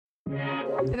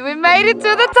And we made it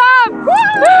to the top!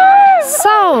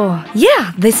 So,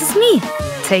 yeah, this is me,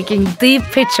 taking deep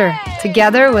picture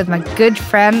together with my good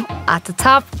friend at the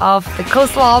top of the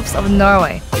coastal Alps of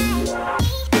Norway.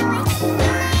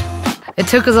 It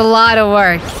took us a lot of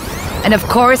work, and of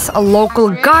course a local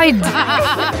guide.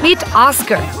 Meet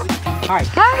Oscar. Hi.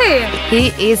 He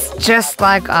is just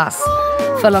like us,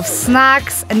 full of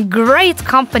snacks and great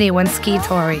company when ski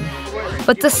touring.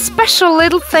 But the special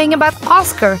little thing about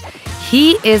Oscar,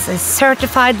 he is a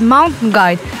certified mountain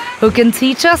guide who can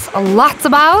teach us a lot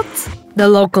about the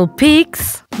local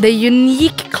peaks, the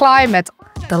unique climate,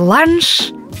 the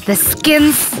lunch, the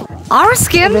skins, our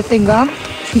skin, Everything gone?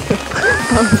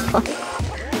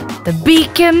 the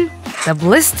beacon, the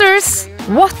blisters,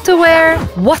 what to wear,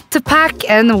 what to pack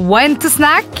and when to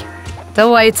snack, the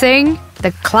waiting,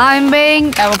 the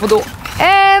climbing,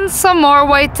 and some more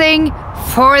waiting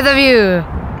for the view.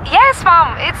 Yes,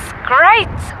 Mom, it's great.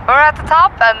 We're at the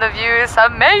top and the view is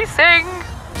amazing.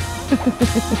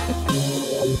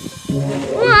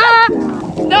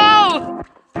 No!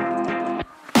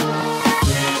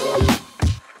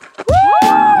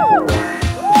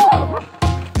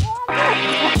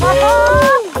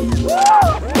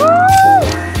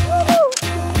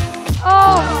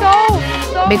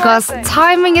 Because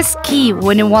timing is key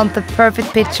when you want the perfect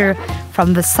picture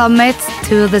from the summit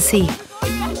to the sea.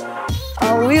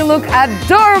 Oh, we look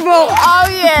adorable! Oh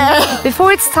yeah!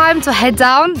 Before it's time to head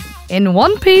down in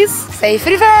one piece,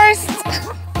 Safety first!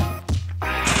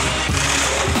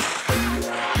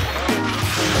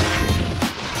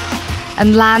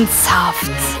 and land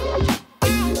soft.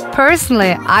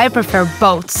 Personally, I prefer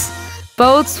boats.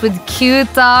 Boats with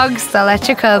cute dogs that let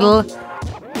you cuddle.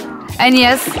 And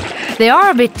yes, they are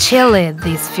a bit chilly,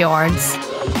 these fjords.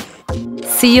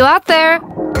 See you out there!